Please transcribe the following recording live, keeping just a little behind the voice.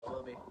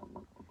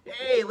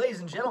Hey, ladies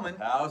and gentlemen.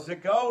 How's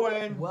it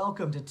going?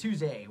 Welcome to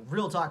Tuesday,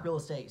 Real Talk Real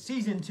Estate,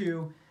 Season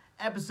 2,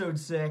 Episode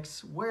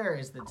 6. Where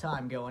is the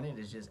time going? It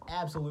is just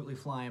absolutely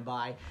flying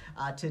by.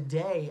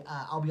 Today,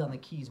 I'll be on the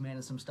keys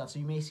manning some stuff, so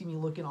you may see me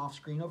looking off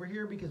screen over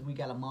here because we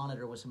got a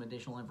monitor with some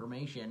additional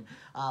information.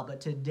 But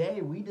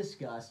today, we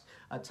discussed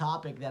a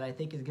topic that I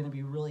think is going to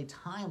be really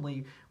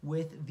timely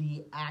with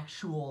the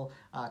actual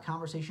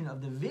conversation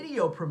of the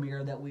video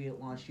premiere that we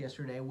launched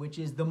yesterday, which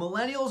is the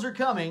millennials are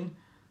coming.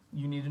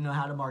 You need to know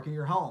how to market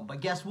your home.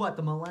 But guess what?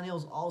 The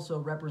millennials also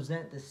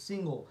represent the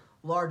single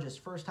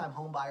largest first-time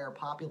home buyer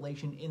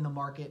population in the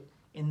market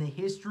in the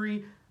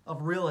history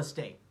of real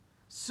estate.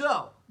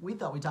 So, we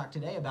thought we'd talk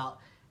today about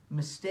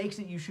mistakes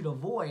that you should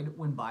avoid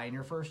when buying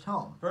your first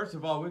home. First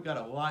of all, we've got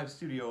a live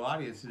studio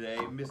audience today.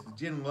 Miss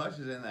Jen Lush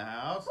is in the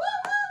house.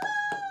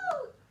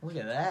 Woo! Look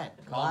at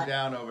that. Calm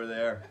down over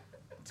there.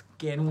 It's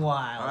getting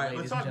wild. All right,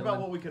 ladies let's talk and about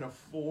gentlemen. what we can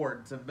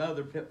afford. Some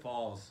other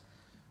pitfalls.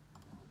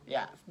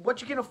 Yeah,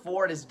 what you can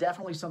afford is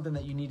definitely something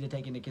that you need to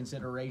take into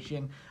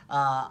consideration.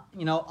 A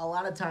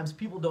lot of times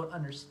people don't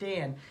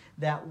understand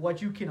that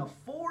what you can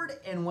afford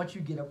and what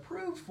you get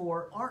approved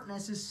for aren't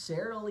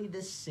necessarily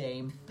the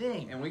same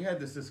thing. And we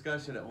had this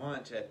discussion at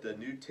lunch at the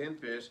new Tin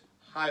Fish.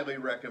 Highly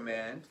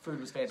recommend.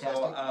 Food was fantastic.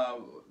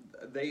 So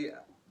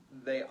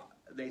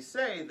they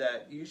say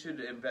that you should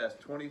invest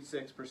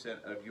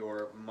 26% of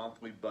your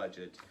monthly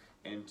budget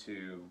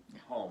into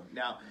home.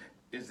 Now,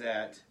 is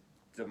that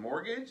the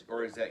mortgage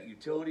or is that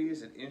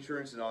utilities and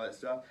insurance and all that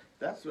stuff?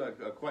 That's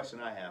a question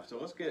I have. So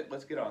let's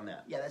get on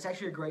that. Yeah, that's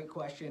actually a great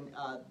question.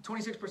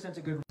 26% is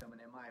a good. And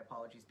my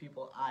apologies,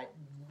 people.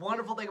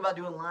 Wonderful thing about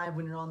doing live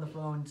when you're on the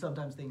phone.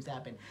 Sometimes things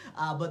happen.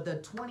 But the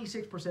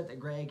 26% that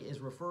Greg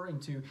is referring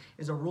to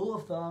is a rule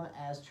of thumb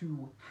as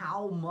to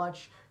how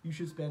much you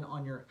should spend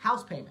on your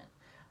house payment.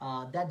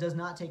 That does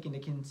not take into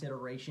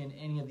consideration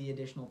any of the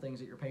additional things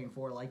that you're paying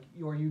for, like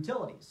your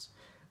utilities,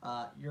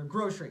 your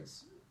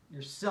groceries,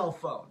 your cell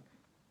phone,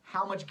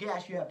 how much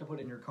gas you have to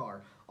put in your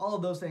car. All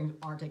of those things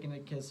aren't taken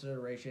into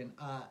consideration.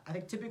 I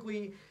think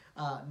typically,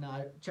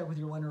 now check with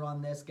your lender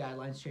on this,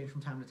 guidelines change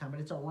from time to time, but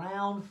it's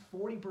around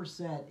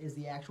 40% is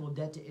the actual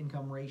debt to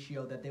income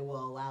ratio that they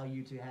will allow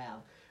you to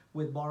have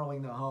with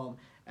borrowing the home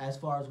as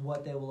far as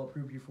what they will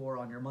approve you for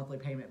on your monthly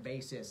payment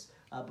basis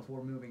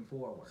before moving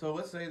forward. So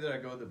let's say that I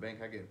go to the bank,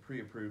 I get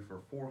pre-approved for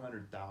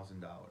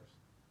 $400,000.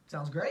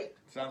 Sounds great.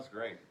 Sounds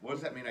great. What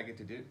does that mean I get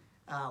to do?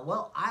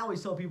 Well, I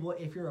always tell people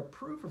if you're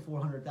approved for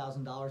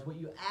 $400,000, what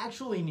you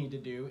actually need to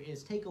do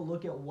is take a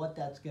look at what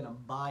that's going to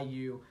buy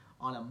you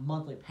on a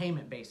monthly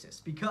payment basis.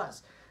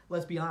 Because,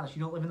 let's be honest,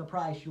 you don't live in the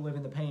price, you live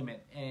in the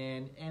payment.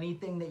 And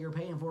anything that you're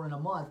paying for in a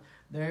month,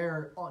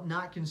 they're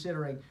not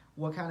considering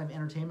what kind of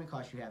entertainment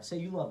costs you have. Say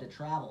you love to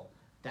travel.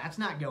 That's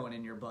not going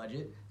in your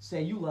budget.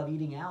 Say you love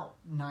eating out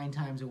 9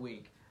 times a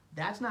week.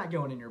 That's not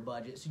going in your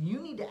budget. So you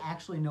need to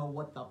actually know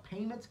what the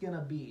payment's going to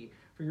be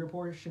for your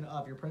portion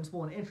of your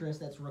principal and interest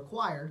that's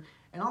required,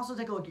 and also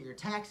take a look at your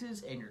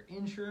taxes and your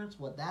insurance,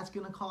 what that's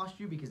going to cost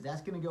you, because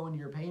that's going to go into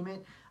your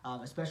payment,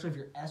 especially if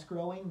you're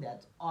escrowing.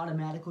 That's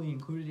automatically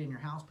included in your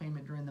house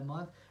payment during the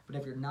month. But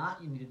if you're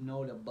not, you need to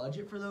know to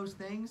budget for those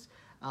things.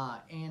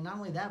 And not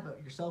only that,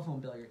 but your cell phone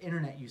bill, your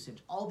internet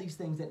usage, all these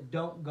things that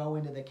don't go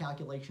into the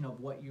calculation of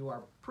what you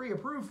are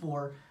pre-approved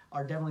for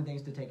are definitely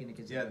things to take into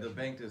consideration. Yeah, the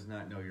bank does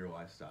not know your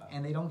lifestyle.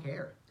 And they don't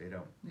care. They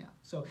don't. Yeah.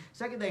 So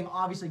second thing,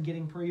 obviously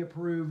getting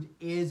pre-approved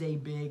is a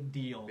big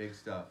deal. Big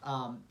stuff.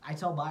 I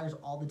tell buyers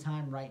all the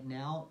time right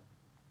now,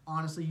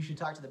 honestly, you should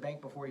talk to the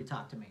bank before you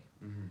talk to me.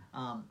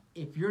 Mm-hmm.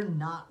 If you're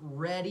not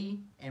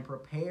ready and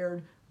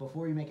prepared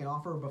before you make an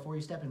offer or before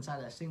you step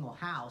inside a single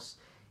house,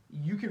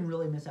 you can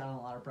really miss out on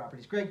a lot of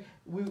properties. Greg,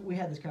 we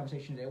had this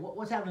conversation today.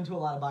 What's happening to a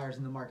lot of buyers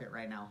in the market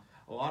right now?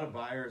 A lot of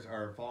buyers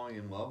are falling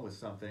in love with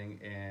something,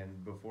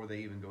 and before they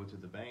even go to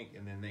the bank,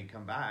 and then they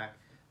come back,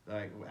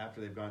 like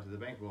after they've gone to the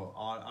bank, well,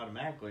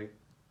 automatically,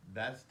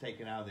 that's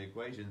taken out of the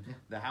equation. Yeah.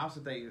 The house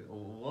that they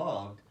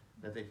loved,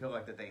 that they feel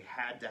like that they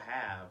had to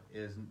have,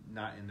 is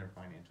not in their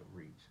financial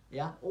reach.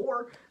 Yeah,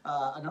 or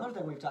another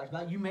thing we've talked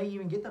about, you may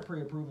even get the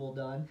pre-approval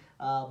done,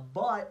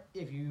 but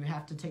if you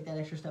have to take that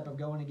extra step of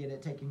going to get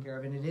it taken care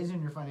of, and it is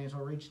in your financial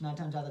reach, 9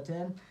 times out of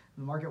 10,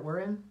 the market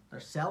we're in,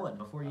 they're selling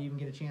before you even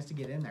get a chance to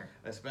get in there.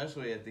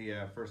 Especially at the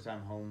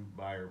first-time home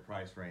buyer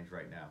price range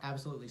right now.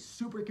 Absolutely.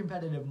 Super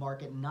competitive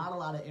market, not a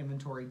lot of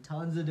inventory,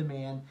 tons of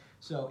demand.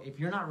 So if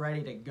you're not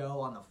ready to go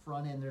on the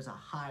front end, there's a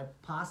high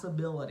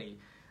possibility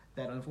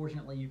that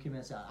unfortunately you can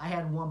miss out. I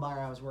had one buyer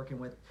I was working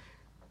with.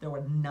 There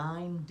were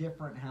 9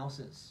 different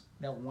houses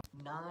that won.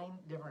 9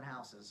 different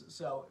houses.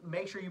 So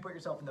make sure you put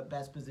yourself in the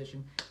best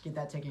position. Get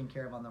that taken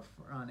care of on the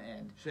front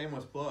end.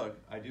 Shameless plug,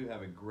 I do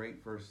have a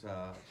great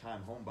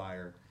first-time home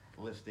buyer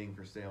listing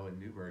for sale in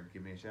Newburgh.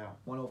 Give me a shout.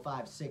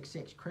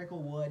 10566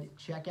 Cricklewood.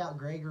 Check out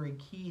Gregory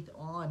Keith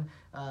on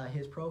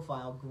his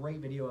profile. Great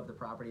video of the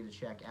property to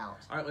check out.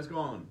 All right, let's go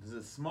on.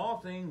 The small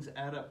things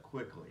add up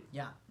quickly.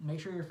 Yeah, make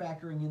sure you're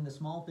factoring in the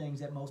small things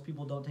that most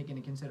people don't take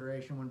into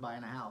consideration when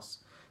buying a house,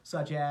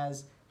 such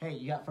as, hey,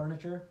 you got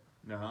furniture?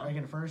 Are you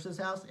going to furnish this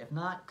house? If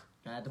not,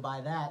 you're going to have to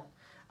buy that.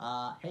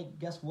 Hey,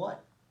 guess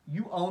what?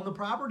 you own the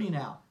property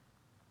now.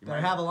 You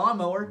Better might- have a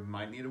lawnmower. You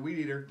might need a weed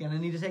eater. Gonna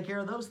need to take care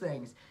of those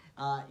things.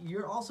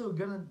 You're also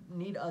gonna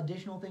need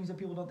additional things that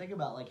people don't think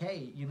about, like,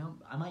 hey,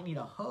 I might need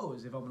a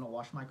hose if I'm gonna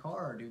wash my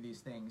car or do these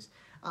things.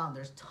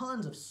 There's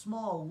tons of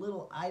small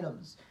little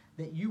items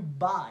that you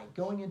buy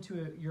going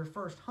into your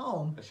first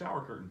home. A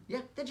shower curtain.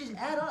 Yeah, that just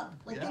add up.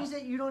 Like Yeah. things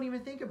that you don't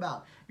even think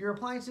about. Your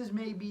appliances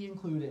may be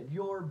included.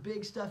 Your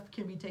big stuff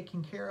can be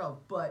taken care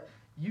of, but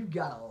you've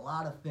got a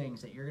lot of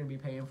things that you're going to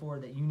be paying for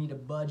that you need to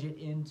budget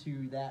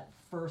into that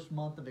first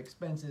month of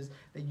expenses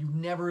that you've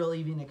never really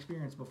even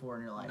experienced before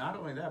in your life. Not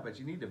only that, but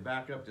you need to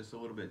back up just a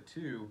little bit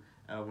too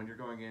when you're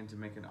going in to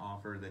make an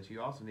offer. That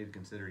you also need to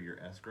consider your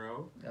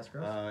escrow,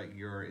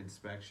 your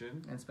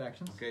inspection.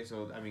 Inspections. Okay,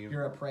 so I mean,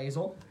 Your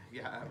appraisal.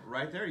 yeah,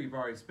 right there you've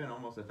already spent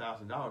almost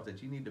 $1,000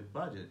 that you need to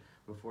budget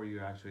before you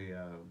actually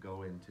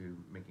go into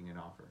making an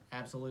offer.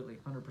 Absolutely,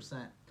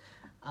 100%.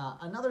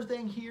 Another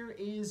thing here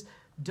is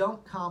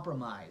don't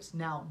compromise.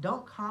 Now,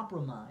 don't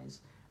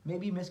compromise may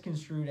be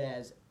misconstrued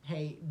as,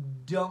 hey,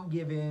 don't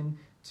give in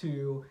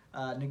to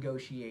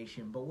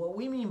negotiation. But what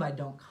we mean by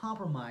don't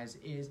compromise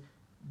is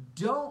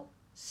don't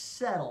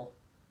settle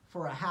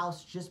for a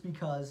house just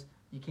because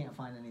you can't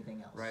find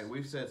anything else. Right,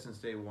 we've said since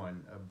day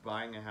one,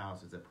 buying a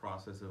house is a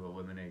process of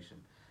elimination.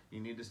 You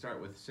need to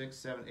start with 6,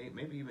 7, 8,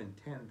 maybe even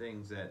 10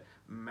 things that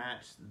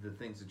match the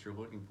things that you're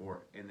looking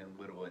for, and then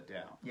whittle it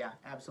down. Yeah,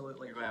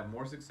 absolutely. You're going to have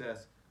more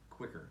success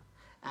quicker.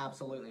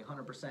 Absolutely,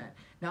 100%.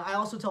 Now, I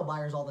also tell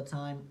buyers all the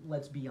time,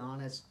 let's be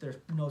honest, there's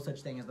no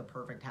such thing as the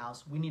perfect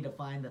house. We need to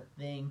find the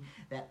thing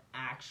that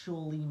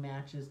actually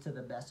matches to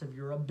the best of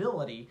your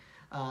ability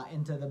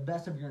and to the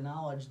best of your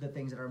knowledge, the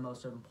things that are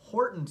most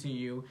important to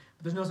you.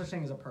 But there's no such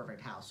thing as a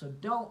perfect house. So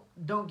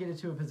don't get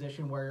into a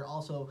position where you're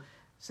also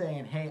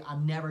saying, hey,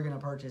 I'm never going to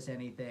purchase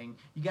anything.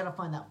 You got to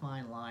find that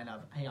fine line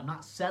of, hey, I'm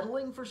not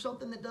settling for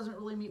something that doesn't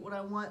really meet what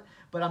I want,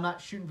 but I'm not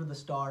shooting for the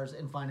stars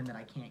and finding that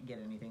I can't get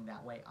anything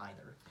that way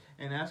either.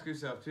 And ask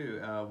yourself too,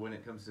 when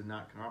it comes to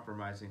not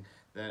compromising,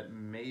 that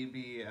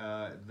maybe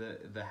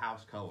the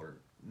house color,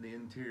 the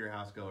interior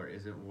house color,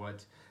 isn't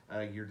what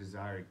you're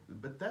desiring.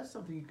 But that's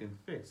something you can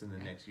fix in the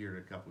next year to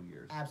a couple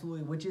years.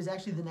 Absolutely, which is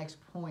actually the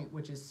next point,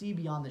 which is see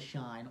beyond the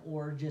shine,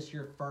 or just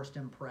your first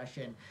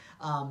impression.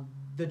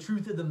 The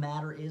truth of the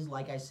matter is,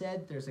 like I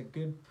said, there's a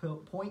good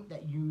point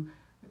that you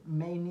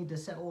may need to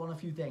settle on a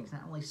few things.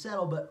 Not only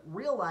settle, but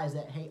realize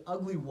that, hey,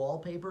 ugly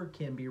wallpaper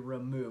can be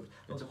removed.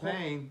 It's a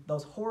pain.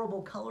 Those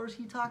horrible colors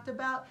he talked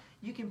about,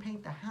 you can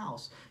paint the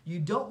house. You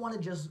don't want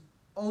to just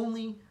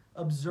only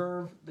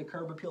observe the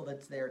curb appeal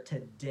that's there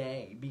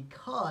today,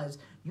 because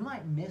you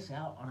might miss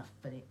out on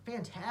a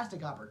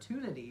fantastic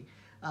opportunity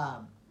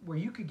where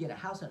you could get a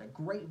house at a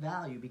great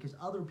value because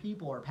other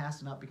people are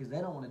passing up because they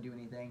don't want to do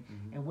anything.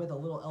 Mm-hmm. And with a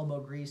little elbow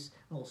grease,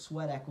 a little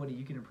sweat equity,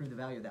 you can improve the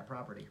value of that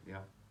property. Yeah.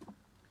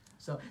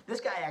 So this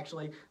guy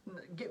actually,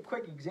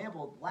 quick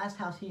example, last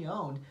house he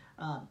owned,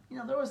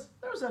 there was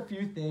a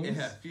few things.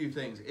 Yeah, a few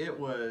things. It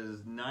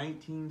was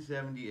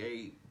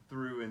 1978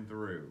 through and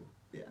through.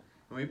 Yeah.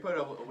 And we put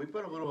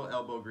a little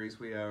elbow grease.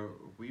 We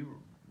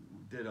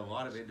did a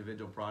lot of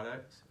individual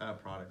projects. Yeah,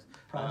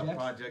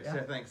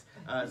 thanks.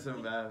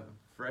 Some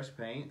fresh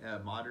paint,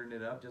 moderned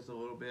it up just a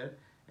little bit.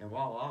 And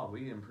voila,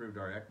 we improved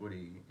our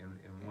equity in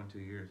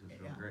 1-2 years.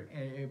 It's really great.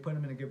 And it put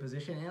them in a good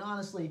position. And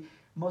honestly,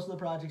 most of the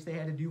projects they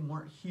had to do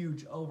weren't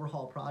huge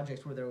overhaul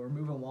projects where they were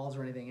moving walls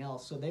or anything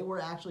else. So they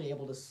were actually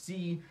able to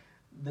see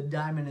the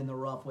diamond in the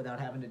rough without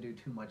having to do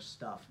too much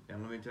stuff.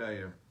 And let me tell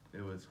you,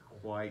 it was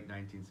quite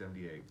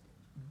 1978.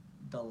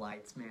 The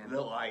lights, man. The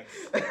lights.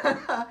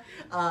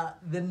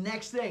 The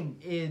next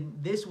thing,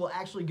 this will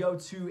actually go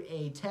to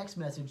a text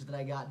message that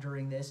I got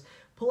during this.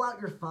 Pull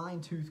out your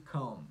fine-tooth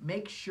comb.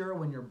 Make sure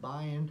when you're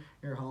buying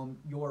your home,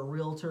 your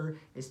realtor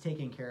is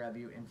taking care of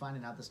you and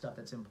finding out the stuff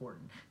that's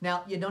important.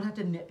 Now, you don't have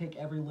to nitpick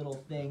every little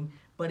thing,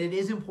 but it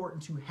is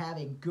important to have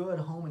a good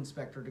home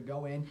inspector to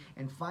go in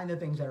and find the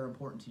things that are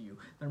important to you.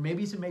 There may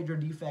be some major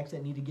defects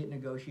that need to get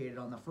negotiated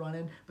on the front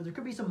end, but there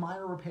could be some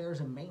minor repairs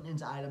and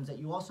maintenance items that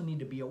you also need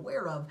to be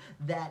aware of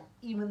that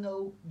even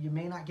though you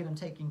may not get them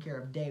taken care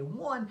of day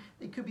one,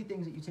 they could be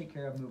things that you take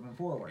care of moving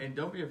forward. And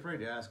don't be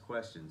afraid to ask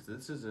questions.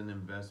 This is an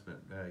investment.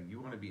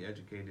 You want to be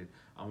educated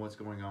on what's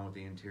going on with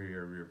the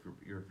interior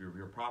of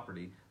your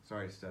property.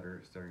 Sorry,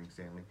 stuttering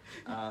Stanley.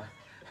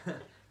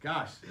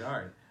 Gosh,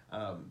 sorry.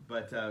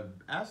 But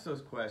ask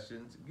those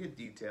questions, get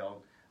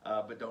detailed,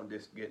 but don't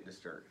get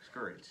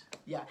discouraged.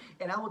 Yeah,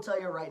 and I will tell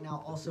you right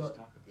now also,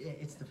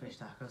 it's the fish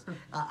tacos.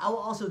 I will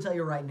also tell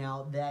you right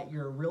now that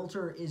your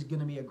realtor is going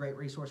to be a great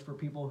resource for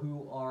people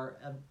who are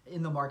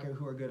in the market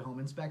who are good home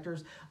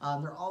inspectors.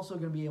 They're also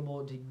going to be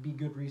able to be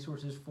good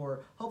resources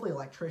for hopefully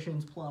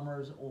electricians,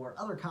 plumbers, or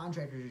other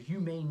contractors you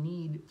may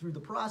need through the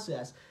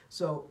process.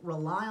 So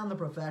rely on the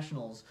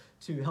professionals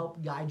to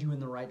help guide you in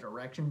the right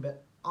direction,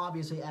 but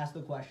obviously ask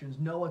the questions,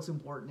 know what's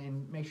important,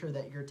 and make sure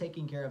that you're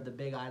taking care of the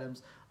big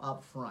items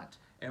up front.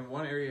 And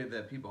one area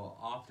that people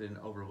often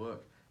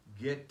overlook,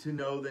 get to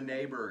know the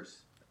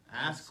neighbors.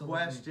 Ask Absolutely.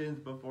 questions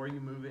before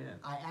you move in.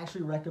 I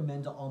actually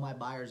recommend to all my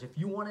buyers, if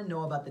you want to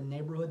know about the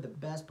neighborhood, the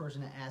best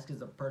person to ask is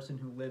the person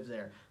who lives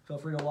there. Feel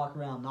free to walk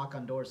around, knock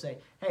on doors, say,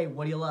 hey,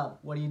 what do you love?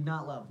 What do you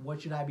not love?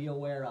 What should I be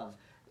aware of?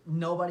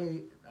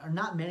 Nobody, or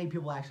not many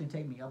people actually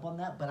take me up on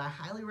that, but I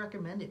highly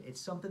recommend it.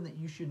 It's something that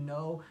you should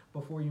know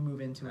before you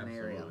move into an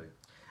area. Absolutely.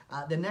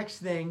 The next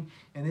thing,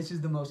 and this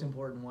is the most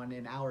important one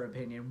in our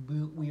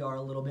opinion, we are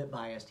a little bit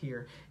biased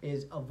here,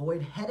 is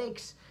avoid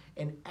headaches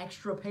and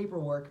extra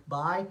paperwork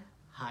by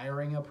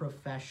hiring a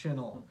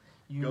professional.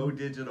 Go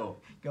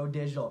digital. Go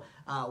digital.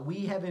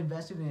 We have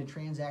invested in a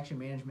transaction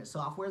management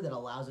software that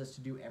allows us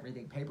to do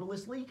everything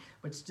paperlessly,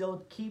 but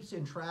still keeps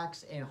and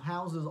tracks and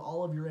houses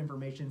all of your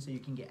information so you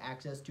can get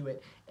access to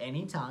it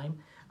anytime.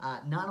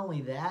 Not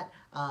only that,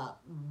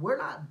 we're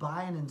not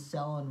buying and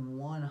selling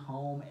one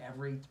home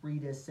every 3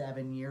 to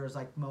 7 years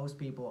like most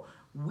people.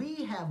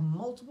 We have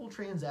multiple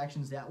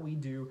transactions that we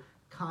do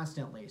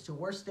constantly. So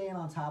we're staying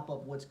on top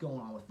of what's going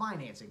on with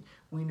financing.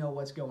 We know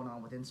what's going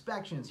on with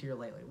inspections here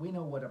lately. We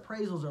know what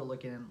appraisals are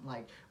looking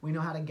like. We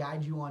know how to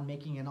guide you on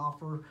making an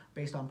offer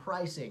based on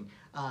pricing.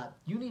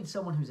 You need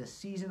someone who's a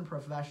seasoned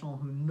professional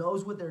who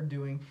knows what they're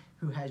doing,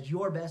 who has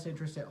your best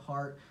interest at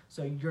heart,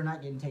 so you're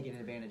not getting taken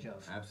advantage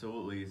of.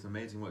 Absolutely. It's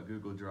amazing what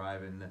Google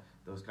Drive and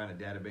those kind of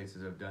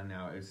databases have done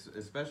now,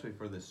 especially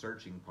for the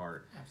searching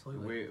part.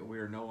 Absolutely. We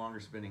are no longer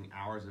spending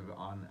hours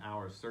on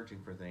hours searching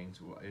for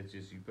things. It's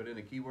just you put in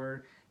a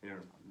keyword,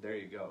 there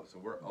you go. So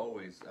we're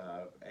always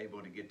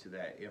able to get to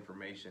that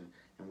information,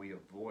 and we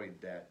avoid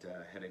that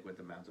headache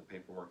with amounts of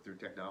paperwork through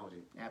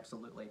technology.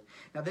 Absolutely.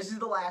 Now, this is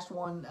the last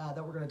one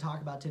that we're going to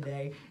talk about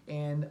today,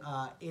 and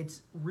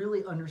it's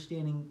really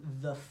understanding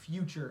the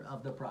future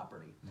of the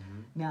property.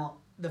 Mm-hmm. Now,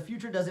 the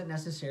future doesn't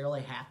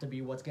necessarily have to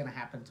be what's going to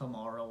happen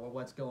tomorrow or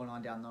what's going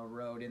on down the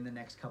road in the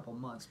next couple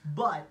months,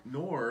 but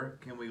nor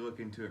can we look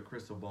into a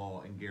crystal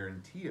ball and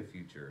guarantee a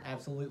future.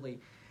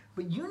 Absolutely.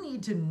 But you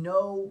need to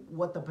know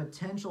what the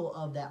potential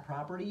of that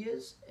property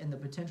is and the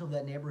potential of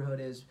that neighborhood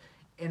is.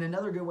 And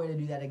another good way to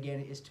do that,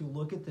 again, is to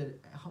look at the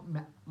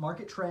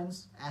market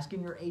trends,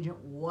 asking your agent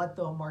what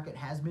the market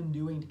has been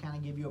doing to kind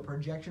of give you a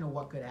projection of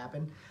what could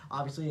happen.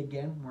 Obviously,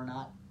 again, we're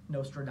not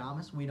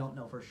Nostradamus. We don't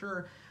know for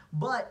sure.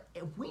 But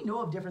if we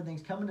know of different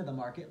things coming to the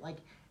market,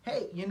 like,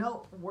 hey,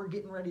 we're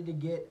getting ready to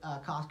get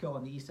Costco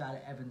on the east side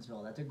of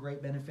Evansville. That's a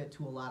great benefit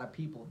to a lot of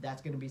people. That's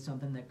going to be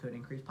something that could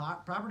increase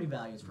property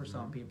values for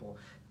some people.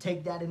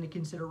 Take that into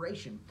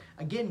consideration.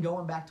 Again,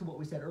 going back to what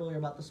we said earlier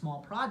about the small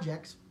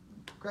projects,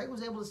 Greg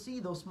was able to see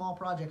those small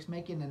projects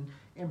making an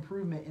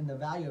improvement in the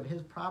value of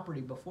his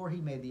property before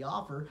he made the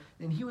offer,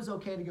 and he was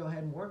okay to go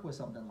ahead and work with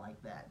something like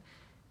that.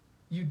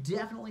 You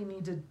definitely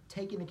need to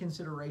take into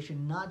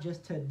consideration not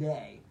just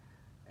today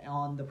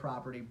on the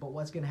property, but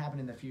what's going to happen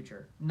in the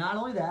future. Not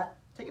only that,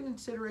 take into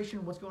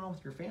consideration what's going on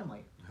with your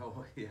family.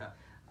 Oh, yeah.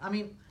 I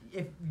mean,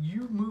 if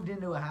you moved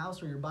into a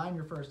house or you're buying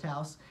your first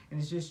house and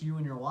it's just you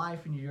and your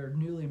wife and you're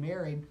newly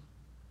married,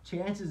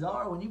 chances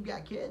are when you've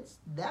got kids,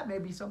 that may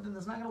be something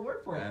that's not going to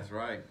work for you. That's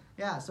right.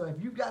 Yeah, so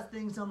if you've got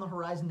things on the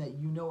horizon that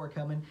you know are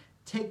coming,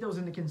 take those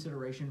into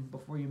consideration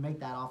before you make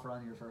that offer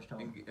on your first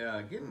home.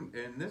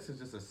 And this is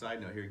just a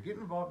side note here, get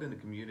involved in the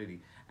community.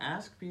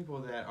 Ask people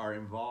that are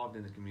involved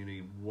in the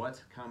community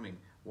what's coming,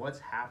 what's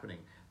happening.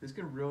 This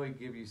can really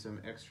give you some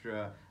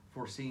extra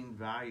foreseen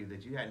value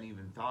that you hadn't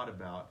even thought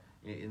about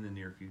in the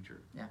near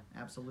future. Yeah,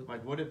 absolutely.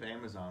 Like, what if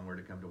Amazon were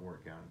to come to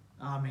Warwick County?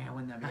 Oh man,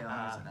 wouldn't that be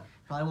awesome?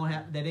 Probably won't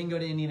have. They didn't go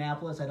to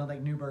Indianapolis. I don't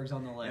think Newburgh's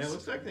on the list. And it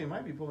looks like they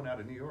might be pulling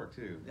out of New York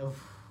too.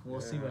 Oof,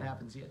 we'll see what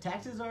happens. Yeah,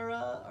 taxes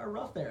are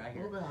rough there, I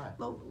hear. A little bit high.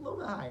 Little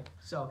bit high.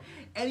 So,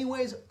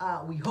 anyways,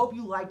 we hope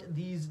you liked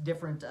these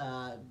different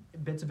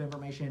bits of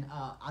information.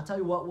 I'll tell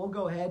you what, we'll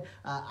go ahead.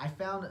 I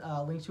found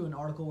a link to an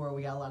article where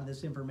we got a lot of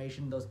this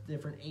information, those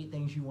different 8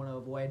 things you want to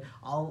avoid.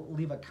 I'll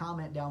leave a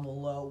comment down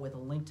below with a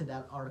link to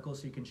that article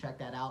so you can check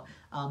that out.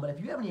 But if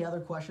you have any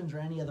other questions or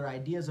any other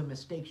ideas of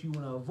mistakes you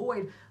want to avoid,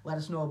 let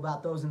us know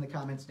about those in the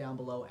comments down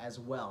below as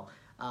well.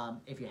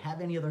 If you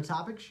have any other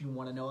topics you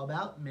want to know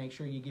about, make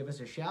sure you give us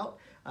a shout.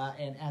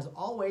 And as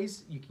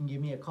always, you can give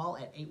me a call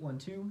at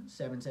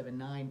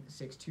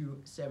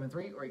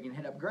 812-779-6273, or you can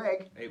hit up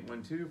Greg.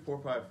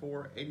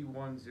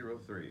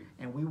 812-454-8103.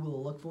 And we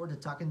will look forward to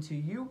talking to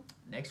you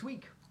next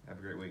week. Have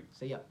a great week.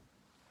 See ya.